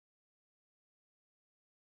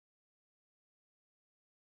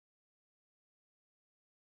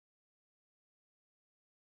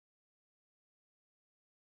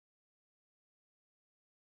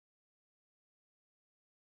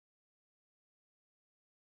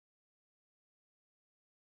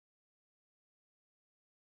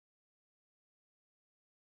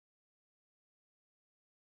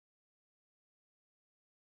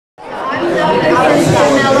I'm Dr.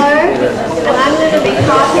 Cynthia Miller, and I'm going to be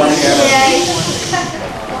talking today.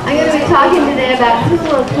 I'm going to be talking today about who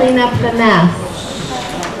will clean up the mess.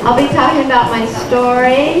 I'll be talking about my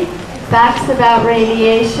story, facts about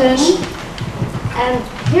radiation, and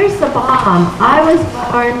here's the bomb. I was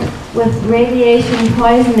born with radiation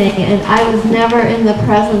poisoning, and I was never in the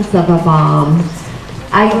presence of a bomb.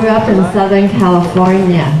 I grew up in Southern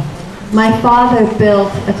California. My father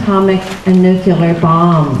built atomic and nuclear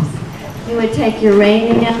bombs. He would take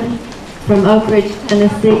uranium from Oak Ridge,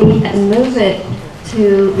 Tennessee, and move it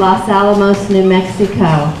to Los Alamos, New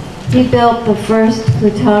Mexico. He built the first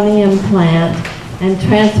plutonium plant and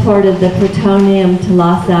transported the plutonium to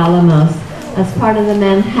Los Alamos as part of the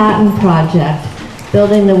Manhattan Project,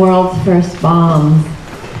 building the world's first bombs.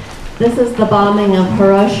 This is the bombing of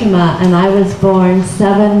Hiroshima, and I was born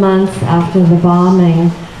 7 months after the bombing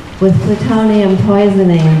with plutonium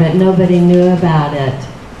poisoning, but nobody knew about it.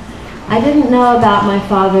 I didn't know about my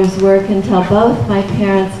father's work until both my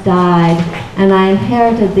parents died, and I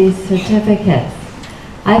inherited these certificates.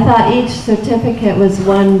 I thought each certificate was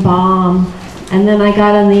one bomb, and then I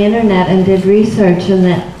got on the internet and did research, and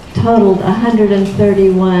that totaled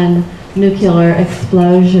 131 nuclear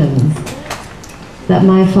explosions that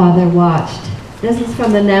my father watched. This is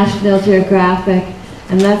from the National Geographic,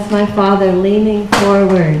 and that's my father leaning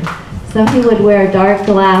forward. So he would wear dark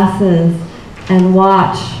glasses and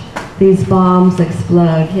watch these bombs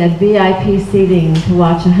explode. He had VIP seating to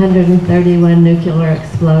watch 131 nuclear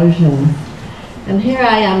explosions. And here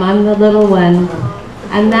I am, I'm the little one,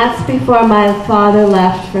 and that's before my father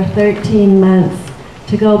left for 13 months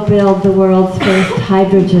to go build the world's first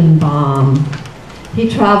hydrogen bomb. He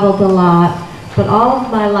traveled a lot, but all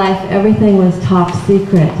of my life everything was top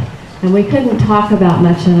secret, and we couldn't talk about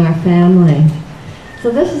much in our family. So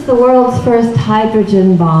this is the world's first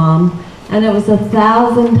hydrogen bomb, and it was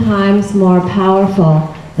 1,000 times more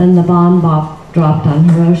powerful than the bomb dropped on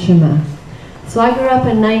Hiroshima. So I grew up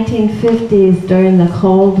in 1950s during the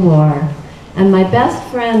Cold War, and my best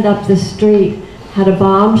friend up the street had a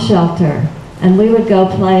bomb shelter, and we would go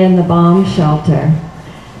play in the bomb shelter.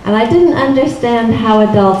 And I didn't understand how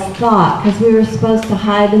adults thought, because we were supposed to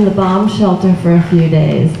hide in the bomb shelter for a few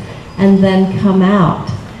days and then come out.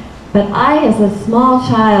 But I, as a small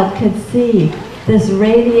child, could see this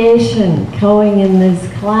radiation going in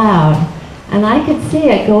this cloud. And I could see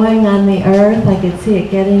it going on the earth. I could see it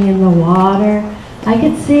getting in the water. I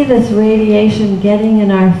could see this radiation getting in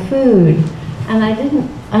our food. And I didn't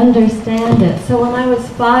understand it. So when I was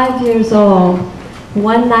 5 years old,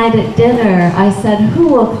 one night at dinner, I said, "Who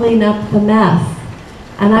will clean up the mess?"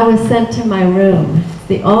 And I was sent to my room. It's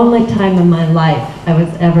the only time in my life I was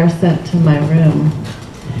ever sent to my room.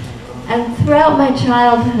 And throughout my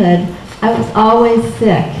childhood, I was always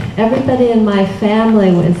sick. Everybody in my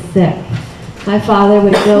family was sick. My father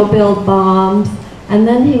would go build bombs, and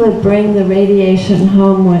then he would bring the radiation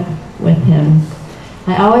home with him.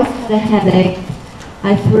 I always had a headache.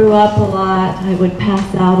 I threw up a lot. I would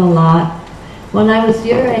pass out a lot. When I was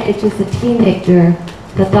your age as a teenager,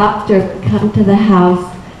 the doctor would come to the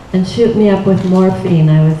house and shoot me up with morphine.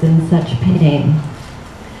 I was in such pain.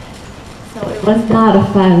 So it was not a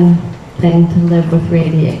fun thing to live with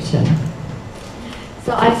radiation.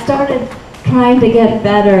 So I started trying to get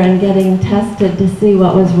better and getting tested to see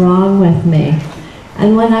what was wrong with me.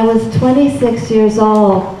 And when I was 26 years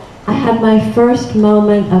old, I had my first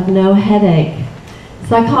moment of no headache.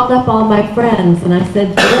 So I called up all my friends and I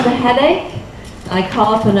said, "Do you have a headache?" I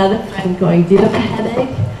call up another friend going, "Do you have a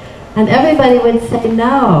headache?" And everybody would say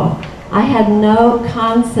no. I had no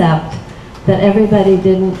concept that everybody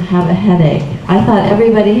didn't have a headache. I thought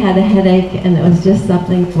everybody had a headache and it was just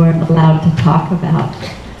something we weren't allowed to talk about.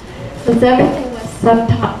 Since everything was so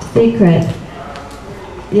top secret,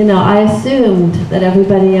 you know, I assumed that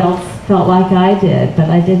everybody else felt like I did, but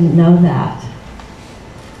I didn't know that.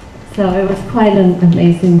 So it was quite an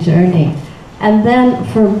amazing journey. And then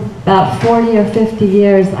for about 40 or 50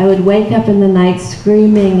 years, I would wake up in the night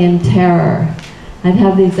screaming in terror. I'd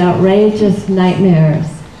have these outrageous nightmares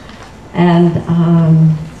and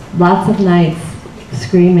lots of nights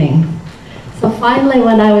screaming. So finally,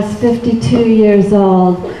 when I was 52 years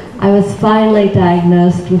old, I was finally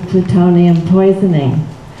diagnosed with plutonium poisoning.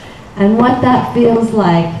 And what that feels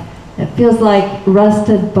like, it feels like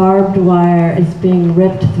rusted barbed wire is being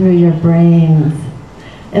ripped through your brains.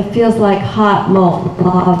 It feels like hot molten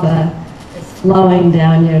lava is flowing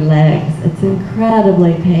down your legs. It's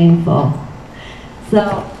incredibly painful.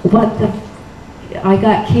 So I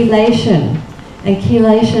got chelation, and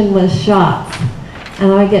chelation was shots.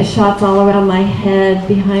 And I get shots all around my head,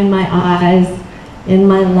 behind my eyes, in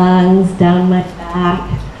my lungs, down my back.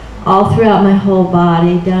 all throughout my whole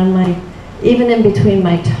body, even in between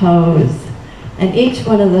my toes. And each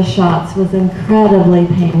one of the shots was incredibly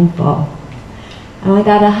painful. And I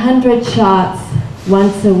got 100 shots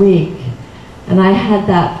once a week. And I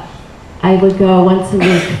would go once a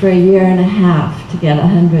week for a year and a half to get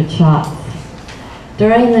 100 shots.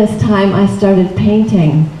 During this time, I started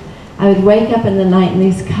painting. I would wake up in the night and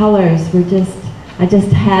these colors were I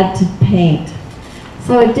just had to paint.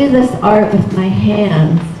 So I would do this art with my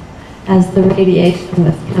hands as the radiation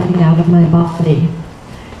was coming out of my body.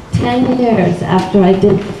 10 years after I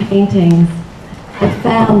did the paintings, I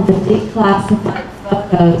found the declassified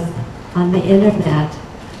photos on the internet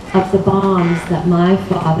of the bombs that my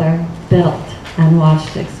father built and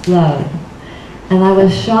watched explode. And I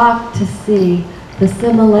was shocked to see the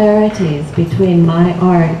similarities between my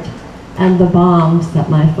art and the bombs that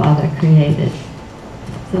my father created.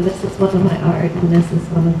 So this is one of my art, and this is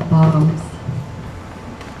one of the bombs.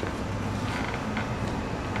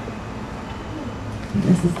 And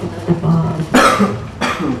this is another bomb.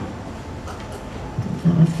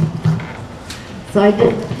 So I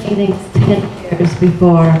did the paintings 10 years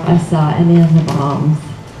before I saw any of the bombs.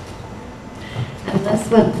 And this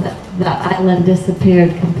one, the island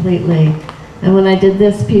disappeared completely. And when I did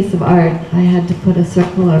this piece of art, I had to put a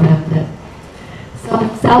circle around it. So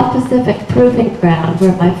in South Pacific Proving Ground,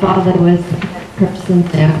 where my father was the head person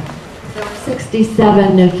there were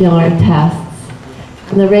 67 nuclear tests.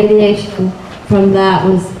 And the radiation from that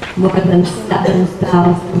was more than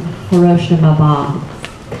 7,000 Hiroshima bombs.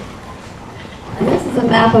 And this is a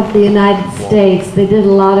map of the United States. They did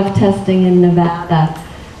a lot of testing in Nevada,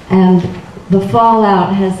 and the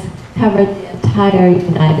fallout has covered the entire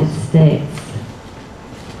United States.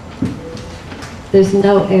 There's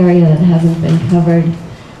no area that hasn't been covered.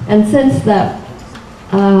 And since that,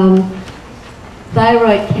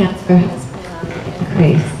 thyroid cancer has been on the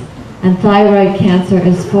increase. And thyroid cancer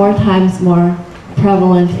is 4 times more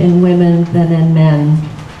prevalent in women than in men.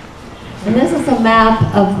 And this is a map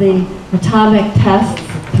of the atomic tests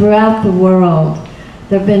throughout the world.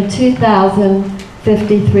 There have been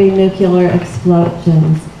 2,053 nuclear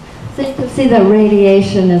explosions. So you can see that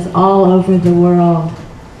radiation is all over the world.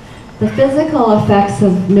 The physical effects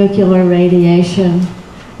of nuclear radiation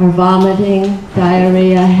are vomiting,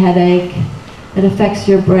 diarrhea, headache. It affects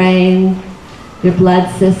your brain, your blood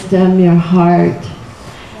system, your heart.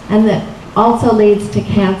 And it also leads to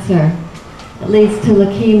cancer. It leads to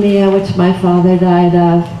leukemia, which my father died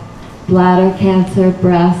of, bladder cancer,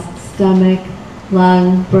 breast, stomach,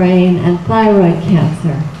 lung, brain, and thyroid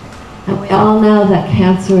cancer. And we all know that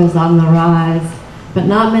cancer is on the rise, but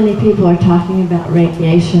not many people are talking about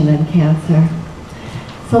radiation and cancer.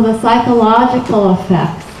 So the psychological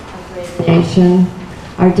effects of radiation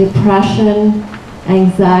are depression,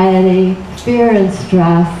 anxiety, fear and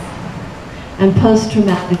stress, and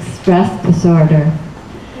post-traumatic stress disorder.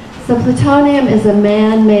 So plutonium is a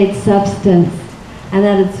man-made substance, and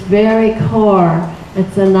at its very core,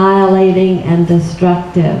 it's annihilating and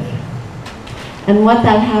destructive. And what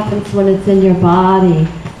that happens when it's in your body,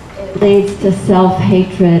 it leads to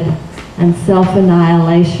self-hatred and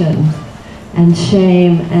self-annihilation and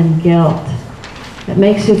shame and guilt. It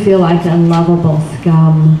makes you feel like unlovable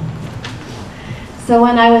scum. So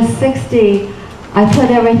when I was 60, I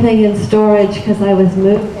put everything in storage because I was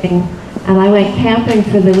moving, and I went camping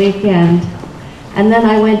for the weekend. And then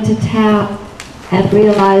I went to town and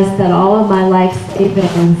realized that all of my life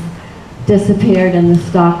savings disappeared in the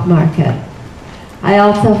stock market. I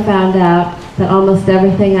also found out that almost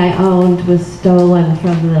everything I owned was stolen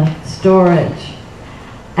from the storage.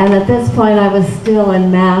 And at this point I was still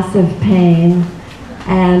in massive pain,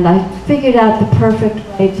 and I figured out the perfect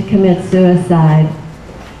way to commit suicide.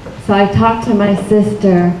 So I talked to my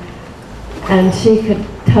sister, and she could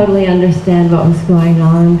totally understand what was going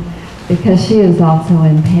on because she was also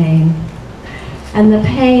in pain. And the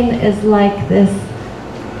pain is like this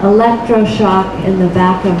electroshock in the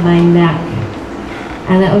back of my neck.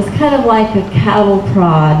 And it was kind of like a cattle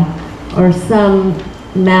prod or some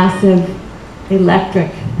massive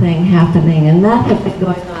electric thing happening. And that had been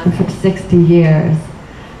going on for 60 years.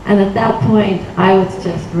 And at that point, I was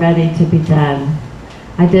just ready to be done.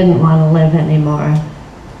 I didn't want to live anymore.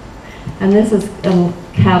 And this is a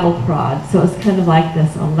cattle prod, so it's kind of like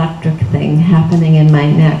this electric thing happening in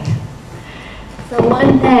my neck. So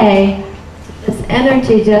one day, this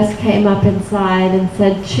energy just came up inside and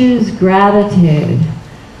said, choose gratitude.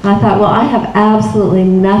 I thought, well, I have absolutely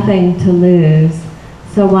nothing to lose,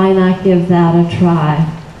 so why not give that a try?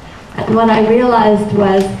 And what I realized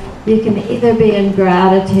was, you can either be in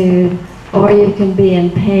gratitude or you can be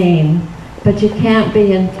in pain, but you can't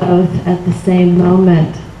be in both at the same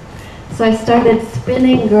moment. So I started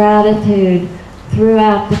spinning gratitude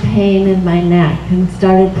throughout the pain in my neck and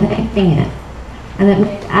started thanking it. And it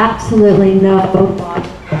made absolutely no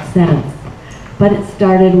logical sense, but it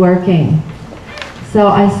started working. So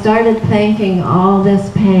I started thanking all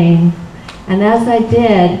this pain, and as I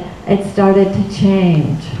did, it started to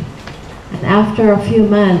change. And after a few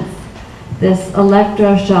months, this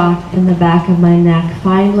electroshock in the back of my neck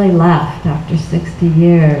finally left after 60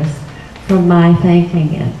 years from my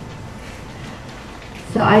thanking it.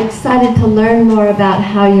 So I decided to learn more about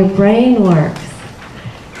how your brain works.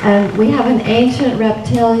 And we have an ancient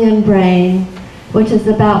reptilian brain, which is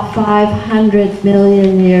about 500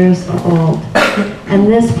 million years old. And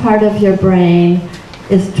this part of your brain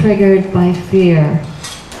is triggered by fear.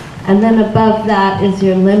 And then above that is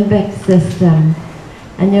your limbic system.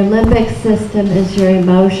 And your limbic system is your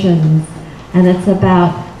emotions. And it's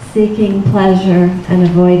about seeking pleasure and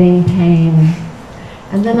avoiding pain.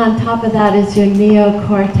 And then on top of that is your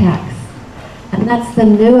neocortex. And that's the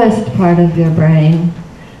newest part of your brain.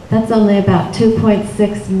 That's only about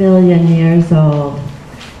 2.6 million years old.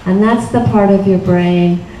 And that's the part of your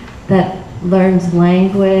brain that learns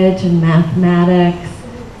language and mathematics.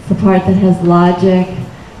 It's the part that has logic.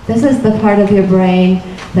 This is the part of your brain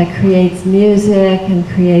that creates music and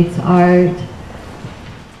creates art.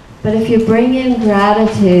 But if you bring in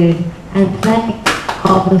gratitude and thank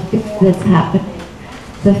all the fear that's happening,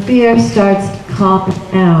 the fear starts to calm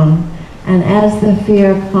down. And as the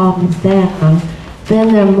fear calms down,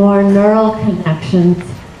 then there are more neural connections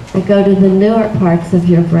that go to the newer parts of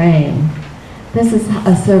your brain. This is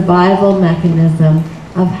a survival mechanism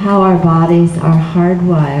of how our bodies are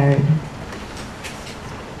hardwired.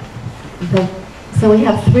 So we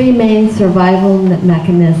have three main survival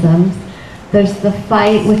mechanisms. There's the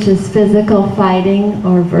fight, which is physical fighting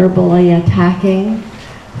or verbally attacking.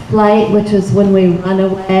 Flight, which is when we run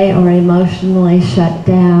away or emotionally shut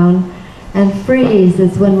down. And freeze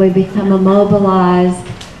is when we become immobilized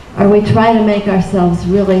or we try to make ourselves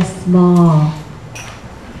really small.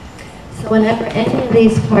 So whenever any of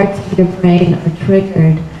these parts of your brain are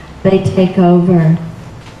triggered, they take over.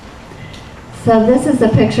 So this is a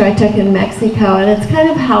picture I took in Mexico, and it's kind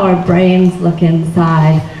of how our brains look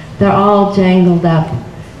inside. They're all jangled up.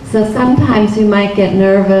 So sometimes you might get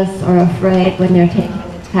nervous or afraid when you're taking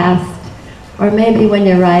a test, or maybe when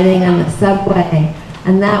you're riding on the subway.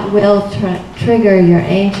 And that will trigger your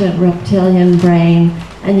ancient reptilian brain,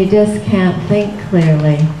 and you just can't think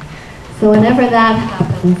clearly. So whenever that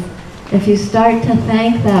happens, if you start to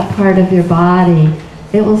thank that part of your body,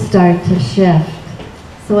 it will start to shift.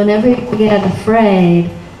 So whenever you get afraid,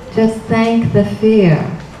 just thank the fear.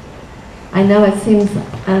 I know it seems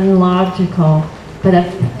unlogical, but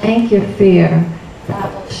if you thank your fear,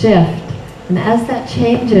 that will shift. And as that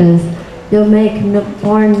changes, you'll make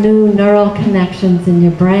more new neural connections in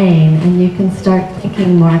your brain, and you can start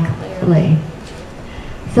thinking more clearly.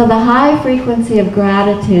 So the high frequency of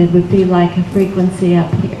gratitude would be like a frequency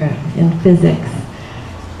up here in physics.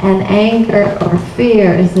 And anger or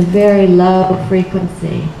fear is a very low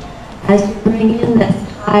frequency. As you bring in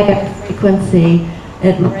this higher frequency,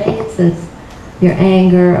 it raises your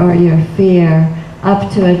anger or your fear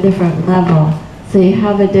up to a different level. So you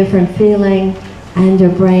have a different feeling, and your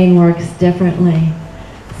brain works differently.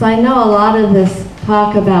 So I know a lot of this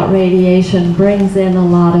talk about radiation brings in a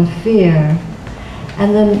lot of fear.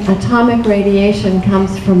 And then atomic radiation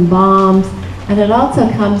comes from bombs, and it also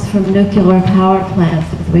comes from nuclear power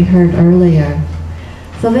plants, as we heard earlier.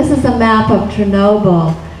 So this is a map of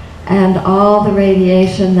Chernobyl and all the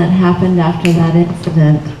radiation that happened after that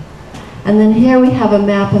incident. And then here we have a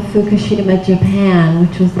map of Fukushima, Japan,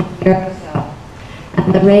 which was a year ago.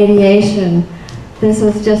 And the radiation, this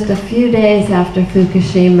was just a few days after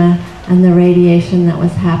Fukushima and the radiation that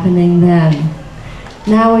was happening then.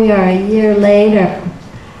 Now we are a year later,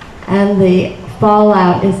 and the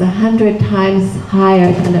fallout is 100 times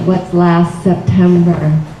higher than it was last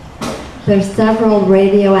September. There's several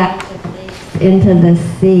radioactive leaks into the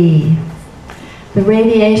sea. The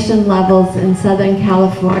radiation levels in Southern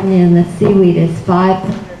California in the seaweed is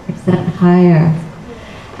 500% higher.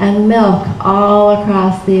 And milk all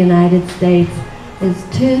across the United States is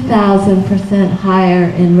 2,000% higher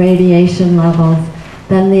in radiation levels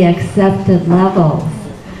than the accepted levels.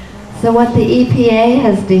 So what the EPA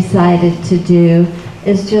has decided to do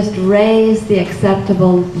is just raise the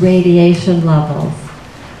acceptable radiation levels.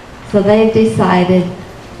 So they've decided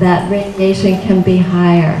that radiation can be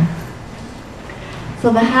higher.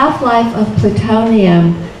 So the half-life of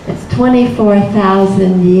plutonium is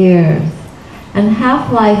 24,000 years. And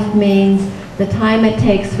half-life means the time it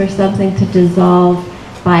takes for something to dissolve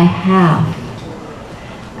by half.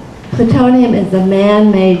 Plutonium is a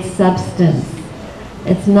man-made substance.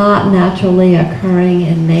 It's not naturally occurring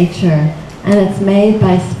in nature, and it's made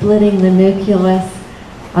by splitting the nucleus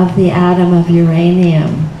of the atom of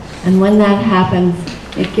uranium. And when that happens,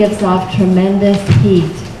 it gives off tremendous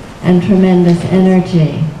heat and tremendous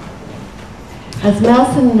energy. As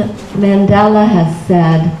Nelson Mandela has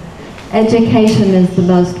said, education is the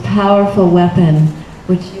most powerful weapon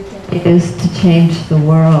which you can use to change the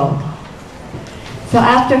world. So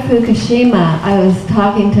after Fukushima, I was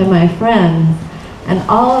talking to my friends, and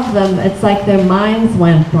all of them, it's like their minds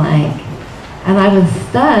went blank. And I was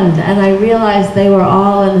stunned, and I realized they were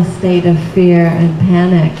all in a state of fear and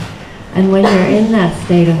panic. And when you're in that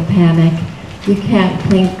state of panic, you can't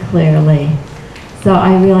think clearly. So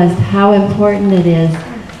I realized how important it is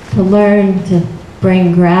to learn to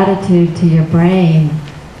bring gratitude to your brain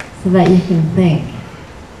so that you can think.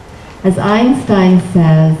 As Einstein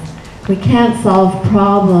says, we can't solve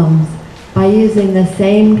problems by using the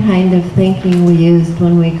same kind of thinking we used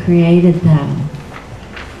when we created them.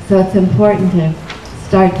 So it's important to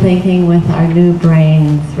start thinking with our new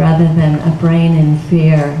brains rather than a brain in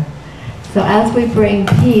fear. So as we bring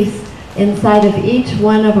peace inside of each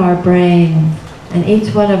one of our brains and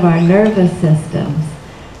each one of our nervous systems,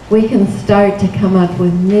 we can start to come up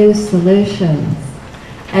with new solutions.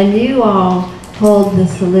 And you all hold the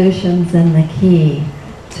solutions and the key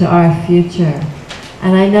to our future.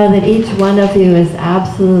 And I know that each one of you is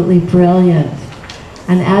absolutely brilliant.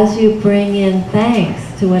 And as you bring in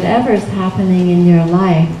thanks to whatever's happening in your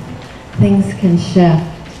life, things can shift.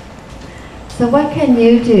 So what can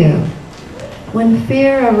you do? When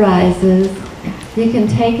fear arises, you can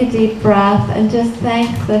take a deep breath and just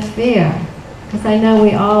thank the fear, because I know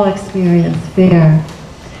we all experience fear.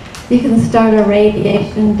 You can start a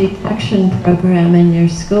radiation detection program in your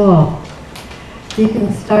school. You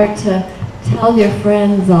can start to tell your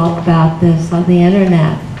friends all about this on the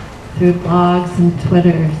internet, through blogs and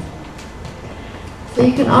Twitters. So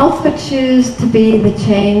you can also choose to be the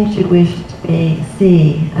change you wish to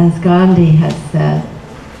see, as Gandhi has said.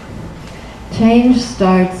 Change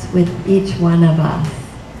starts with each one of us.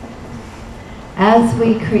 As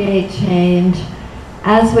we create change,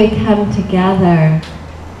 as we come together,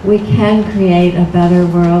 we can create a better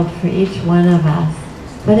world for each one of us.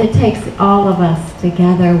 But it takes all of us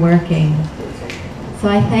together working. So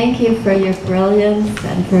I thank you for your brilliance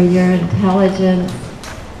and for your intelligence,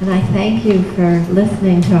 and I thank you for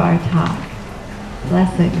listening to our talk.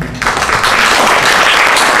 Blessings.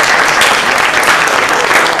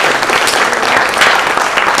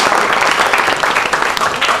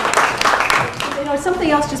 You know,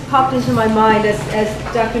 something else just popped into my mind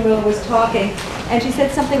as Dr. Miller was talking, and she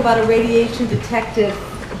said something about a radiation detection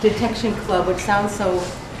club, which sounds so,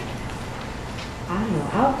 I don't know,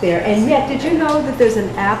 out there. And yet, did you know that there's an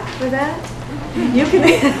app for that? You can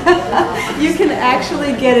you can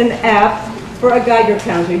actually get an app for a Geiger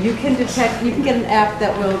counter. You can get an app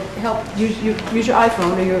that will help use your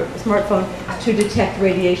iPhone or your smartphone to detect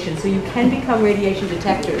radiation. So you can become radiation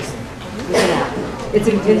detectors with an app.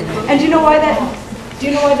 And do you know why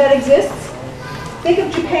that exists? Think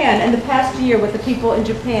of Japan and the past year, what the people in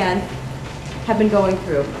Japan have been going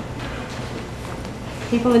through.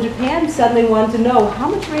 People in Japan suddenly want to know how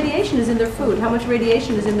much radiation is in their food, how much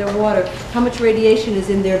radiation is in their water, how much radiation is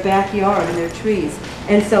in their backyard and their trees.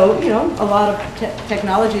 And so, you know, a lot of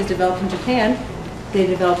technology is developed in Japan. They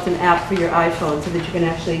developed an app for your iPhone so that you can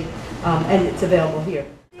actually, and it's available here.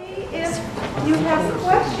 If you have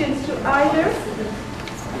questions to either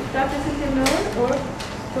Dr. Cynthia Miller or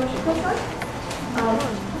Toshiko-san,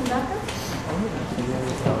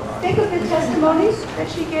 think of the testimonies that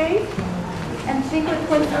she gave, and think what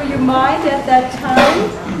went through your mind at that time,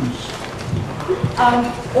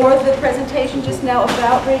 or the presentation just now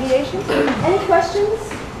about radiation. Any questions?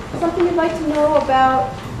 Something you'd like to know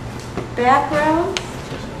about background?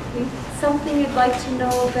 Something you'd like to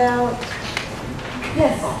know about?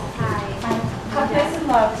 Yes. Hi. Peace and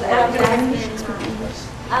love. I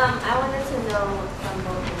wanted to know from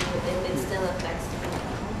both of you if it still affects people.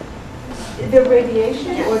 The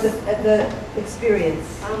radiation, yes, or the experience?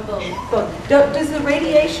 Both. Both. Does the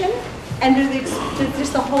radiation and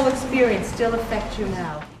does the whole experience still affect you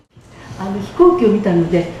now? 飛行機を見たの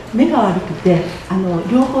で目が悪くて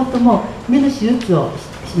両方とも目の手術を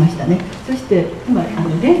しましたね。そして今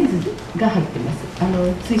レンズが入ってます。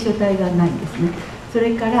水晶体がないんですね。そ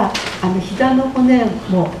れから膝の骨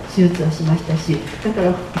も手術をしましたし、だか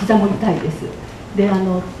ら膝も痛いです。で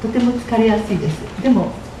とても疲れやすいです。で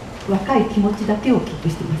も若い気持ちだけをキープ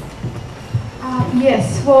してます。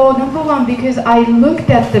Yes, well, number one, because I looked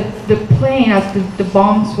at the plane as the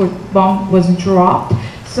bomb was dropped,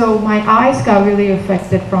 So my eyes got really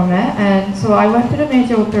affected from it, and so I went to the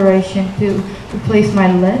major operation to replace my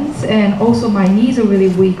lens, and also my knees are really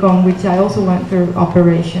weak, on which I also went through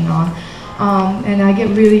operation on. And I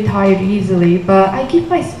get really tired easily, but I keep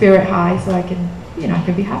my spirit high so I can, I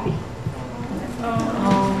can be happy.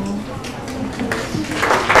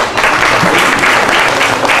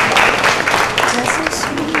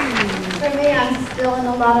 For me, I'm still in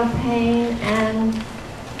a lot of pain, and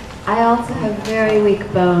I also have very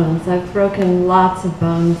weak bones. I've broken lots of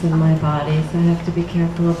bones in my body, so I have to be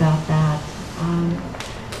careful about that.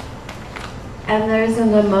 And there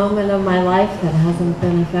isn't a moment of my life that hasn't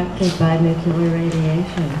been affected by nuclear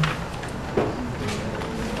radiation.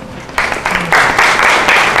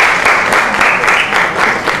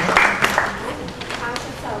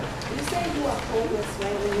 You said you were homeless,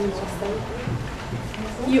 right, when you lost everything?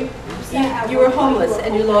 You were homeless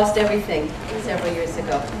and you lost everything several years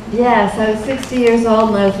ago. Yes, I was 60 years old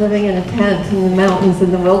and I was living in a tent in the mountains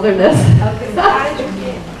in the wilderness. Okay, so how did you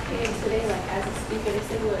get here today, like as a speaker? They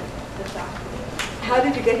said you were the doctor. How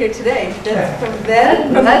did you get here today? From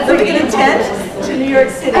living in a tent to New York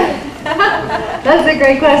City. That's a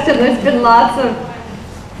great question. There's been lots of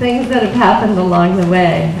things that have happened along the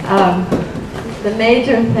way. The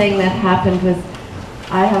major thing that happened was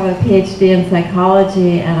I have a PhD in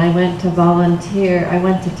psychology, and I went to volunteer. I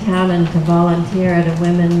went to Taman to volunteer at a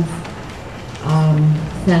women's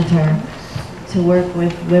center to work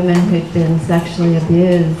with women who'd been sexually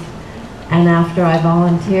abused. And after I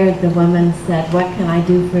volunteered, the woman said, "What can I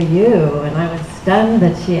do for you?" And I was stunned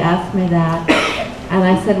that she asked me that. And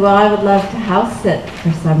I said, "Well, I would love to house sit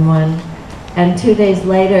for someone." And 2 days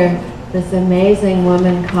later, this amazing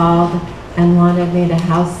woman called and wanted me to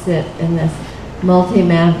house sit in this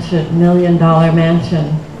multi-mansion, $1 million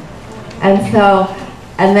mansion.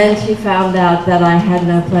 And then she found out that I had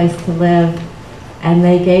no place to live, and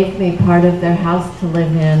they gave me part of their house to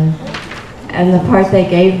live in. And the part they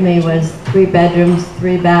gave me was 3 bedrooms,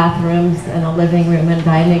 3 bathrooms, and a living room and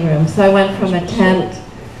dining room. So I went from a tent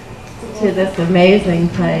to this amazing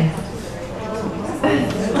place.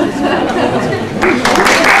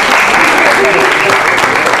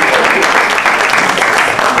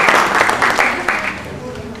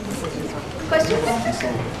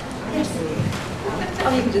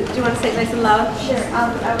 Do you want to say it nice and loud? Sure. I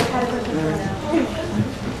had a question for now.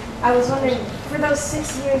 I was wondering, for those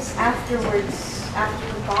 6 years afterwards, after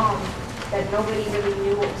the bomb, that nobody really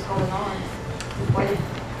knew what was going on, why did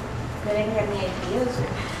they didn't have any ideas or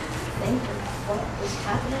think of what was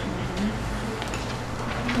happening?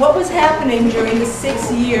 What was happening during the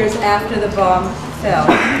 6 years after the bomb fell,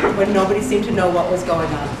 when nobody seemed to know what was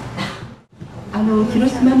going on?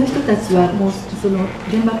 広島の人たちはもうその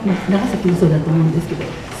原爆の長崎もそうだと思うんですけど、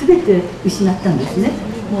全て失ったんですね。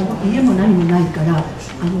もう家も何もないから、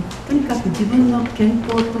とにかく自分の健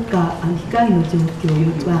康とか被害の状況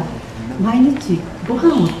よりは毎日ご飯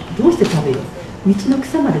をどうして食べよう、道の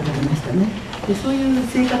草まで食べましたね。でそういう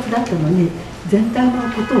生活だったのに全体の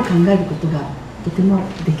ことを考えることがとても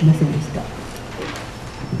できませんでした。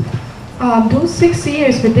Those 6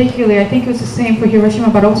 years particularly, I think it was the same for Hiroshima,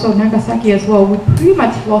 but also Nagasaki as well. We pretty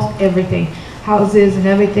much lost everything, houses and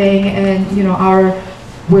everything, and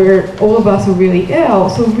where all of us were really ill.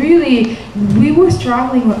 So really, we were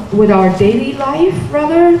struggling with our daily life,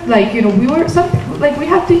 rather. Like, we were we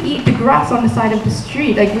had to eat the grass on the side of the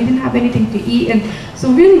street. Like, we didn't have anything to eat, and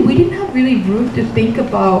so really, we didn't have really room to think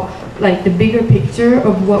about like the bigger picture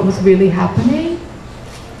of what was really happening.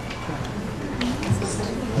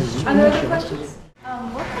 Are there other questions?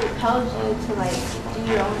 What compelled you to do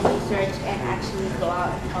your own research and actually go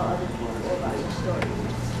out and tell other people about your story?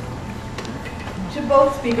 To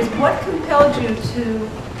both speakers, what compelled you to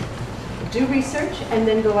do research and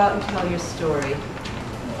then go out and tell your story?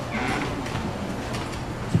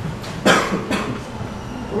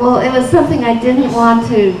 Well, it was something I didn't want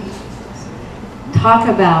to talk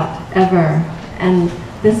about ever. And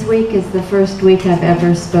this week is the first week I've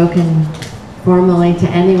ever spoken formally to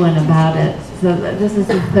anyone about it. So this is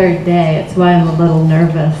the 3rd day. It's why I'm a little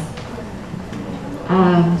nervous.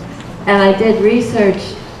 And I did research,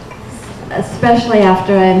 especially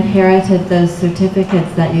after I inherited those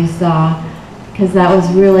certificates that you saw, because that was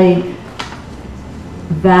really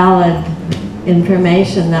valid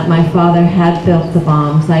information that my father had built the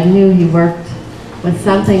bombs. I knew he worked with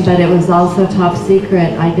something, but it was also top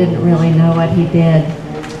secret. I didn't really know what he did.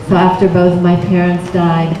 So after both my parents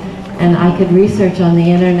died, and I could research on the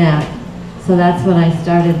internet, so that's when I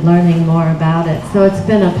started learning more about it. So it's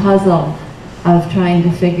been a puzzle of trying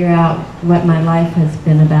to figure out what my life has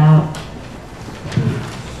been about.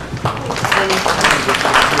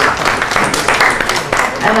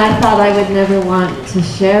 And I thought I would never want to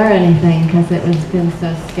share anything because it was been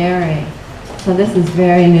so scary. So this is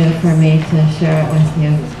very new for me to share it with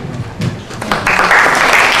you.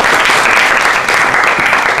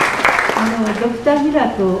 ドクター・ミラ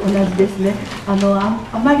ーと同じですね。あ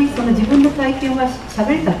まりその自分の体験は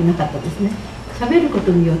喋りたくなかったですね。喋るこ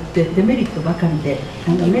とによってデメリットばかりで、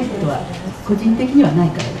メリットは個人的にはない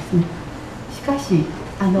からですね。しかし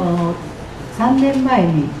3年前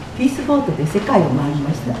にピースボートで世界を回り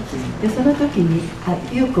ました。でその時に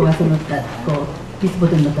優子はそのピースボー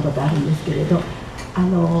トに乗ったことあるんですけれど、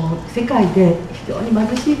世界で非常に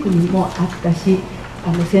貧しい国もあったし、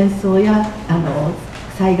戦争や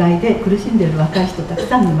災害で苦しんでいる若い人たく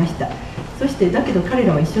さんいました。そしてだけど彼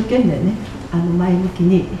らは一生懸命ね、前向き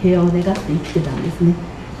に平和を願って生きてたんですね。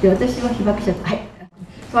で私は被爆者と、はい。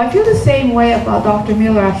So I feel the same way about Dr.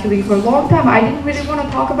 Miller actually. For a long time I didn't really want to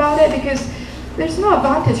talk about it because there's no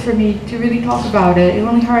advantage for me to really talk about it. It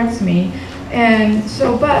only hurts me. And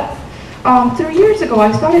so, but 3 years ago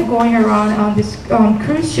I started going around on this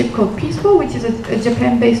cruise ship called Peaceful, which is a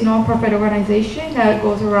Japan-based non-profit organization that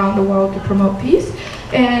goes around the world to promote peace.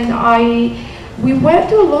 And we went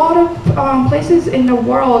to a lot of places in the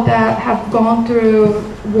world that have gone through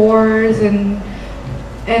wars and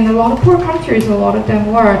a lot of poor countries, a lot of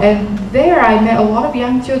them were. And there I met a lot of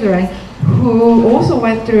young children who also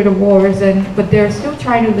went through the wars, but they're still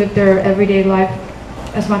trying to live their everyday life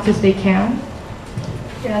as much as they can.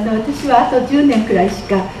 私はあと10年くらいし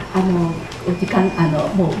か時間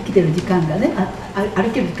もう生きてる時間がね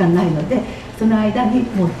歩ける時間ないので、その間に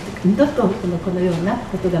もう二度とこのような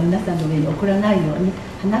ことが皆さんの上に起こらないように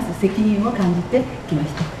話す責任を感じてきま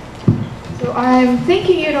した。So I'm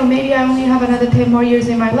thinking, maybe I only have another 10 more years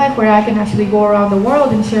in my life where I can actually go around the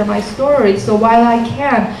world and share my stories. So while I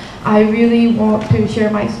can, I really want to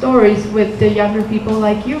share my stories with the younger people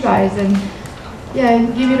like you guys, and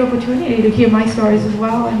give you the opportunity to hear my stories as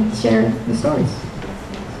well and share the stories.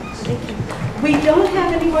 We don't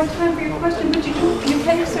have any more time for your question, but you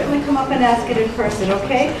can certainly come up and ask it in person,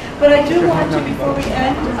 okay? But I do want to, before we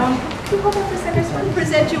end, can you hold on for a second? I just want to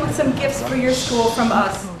present you with some gifts for your school from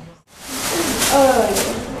us.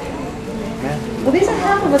 Well, these are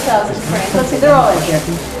half of 1,000 cranes. Let's see, they're all in here.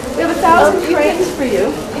 We have 1,000 cranes for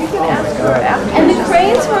you. You can ask her after. And the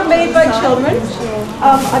cranes were made by children,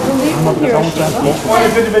 I believe from Hiroshima. One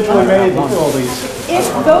is individually made, all these. If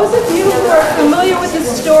those of you who are familiar with the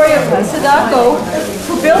story of Sadako,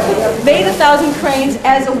 who made 1,000 cranes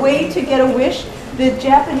as a way to get a wish, the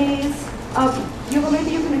Japanese,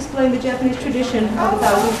 maybe you can explain the Japanese tradition of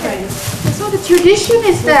 1,000 cranes. So the tradition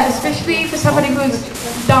is that, especially for somebody who's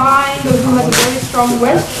dying or who has a very strong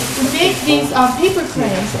wish, we make these paper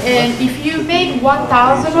cranes, and if you make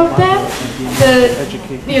 1,000 of them,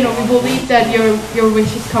 we believe that your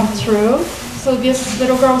wishes come true. So this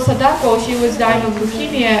little girl Sadako, she was dying of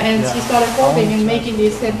leukemia, and she started hoping and making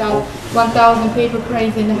these 1,000 paper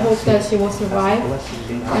cranes in the hope that she will survive.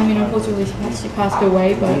 I mean, unfortunately, she passed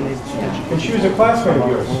away, but yeah. And she was a classmate of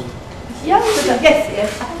yours. Yes.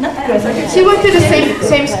 She went to the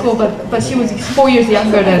same school, but she was 4 years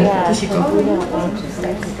younger than Toshiko.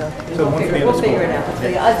 Okay, we'll figure it out.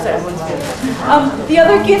 The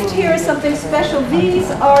other gift here is something special.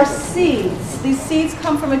 These are seeds. These seeds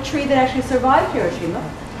come from a tree that actually survived Hiroshima.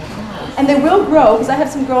 And they will grow, because I have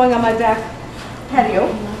some growing on my back patio.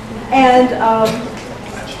 And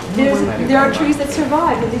there are trees that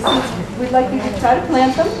survive, and these seeds, we'd like you to try to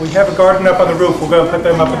plant them. We have a garden up on the roof. We'll go put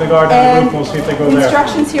them up in the garden on the roof. We'll see if they go there.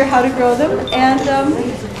 Instructions here how to grow them, and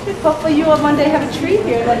hopefully you will one day have a tree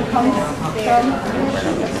here that comes from.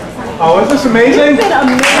 Oh, isn't this amazing? It's been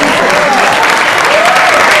amazing.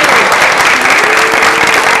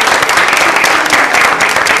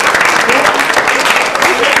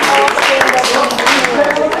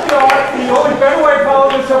 The only better way to follow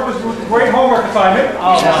this up was with a great homework assignment.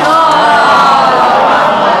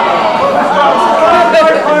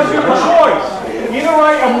 Either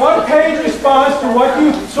write a one-page response to what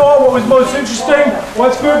you saw, what was most interesting,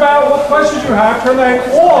 what's good about it, what questions you have, turn that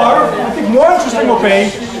in. Or, I think more interesting will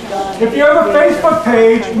be, if you have a Facebook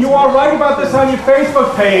page, and you want to write about this on your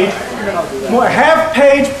Facebook page, half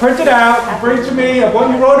page printed out, you bring to me of what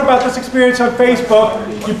you wrote about this experience on Facebook,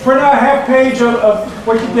 you print out a half page of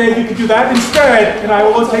what you did, you can do that instead, and I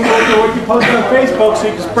will take a look at what you posted on Facebook so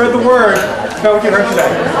you can spread the word about what you heard today.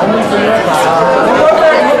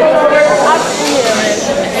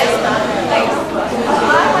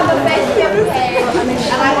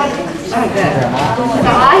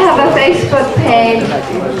 I have a Facebook page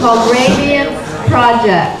called Radiance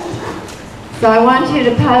Project. So I want you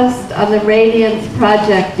to post on the Radiance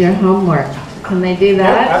Project your homework. Can they do Yeah,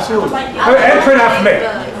 that? absolutely. And print out for me.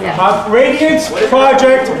 Yeah. Radiance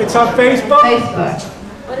Project, it's on Facebook.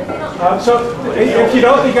 Facebook. So if you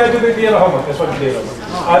don't, you got to do the other homework. That's what you do.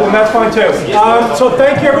 And that's fine too. So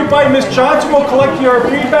thank you everybody. Ms. Johnson will collect your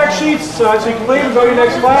feedback sheets so you can leave and go to your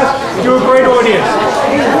next class. Do a great audience.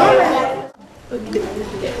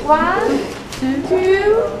 1, 2,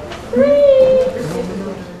 3.